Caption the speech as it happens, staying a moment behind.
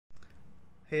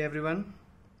Hey everyone,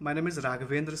 my name is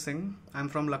Raghvendra Singh. I'm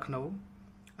from Lucknow.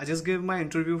 I just gave my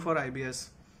interview for IBS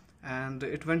and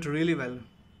it went really well.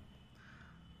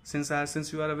 Since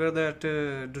you are aware that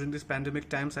during this pandemic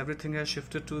times everything has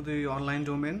shifted to the online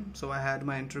domain, so I had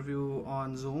my interview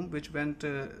on Zoom, which went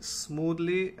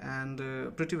smoothly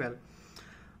and pretty well.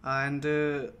 And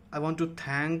I want to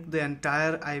thank the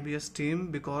entire IBS team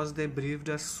because they briefed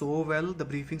us so well. The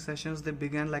briefing sessions, they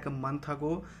began like a month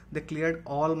ago. They cleared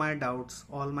all my doubts,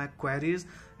 all my queries,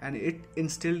 and it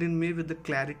instilled in me with the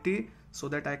clarity so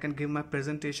that I can give my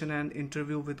presentation and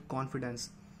interview with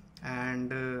confidence.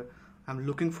 And I'm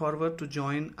looking forward to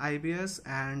join IBS,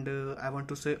 and I want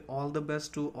to say all the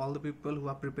best to all the people who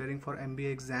are preparing for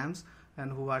MBA exams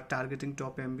and who are targeting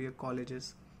top MBA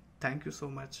colleges. Thank you so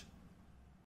much.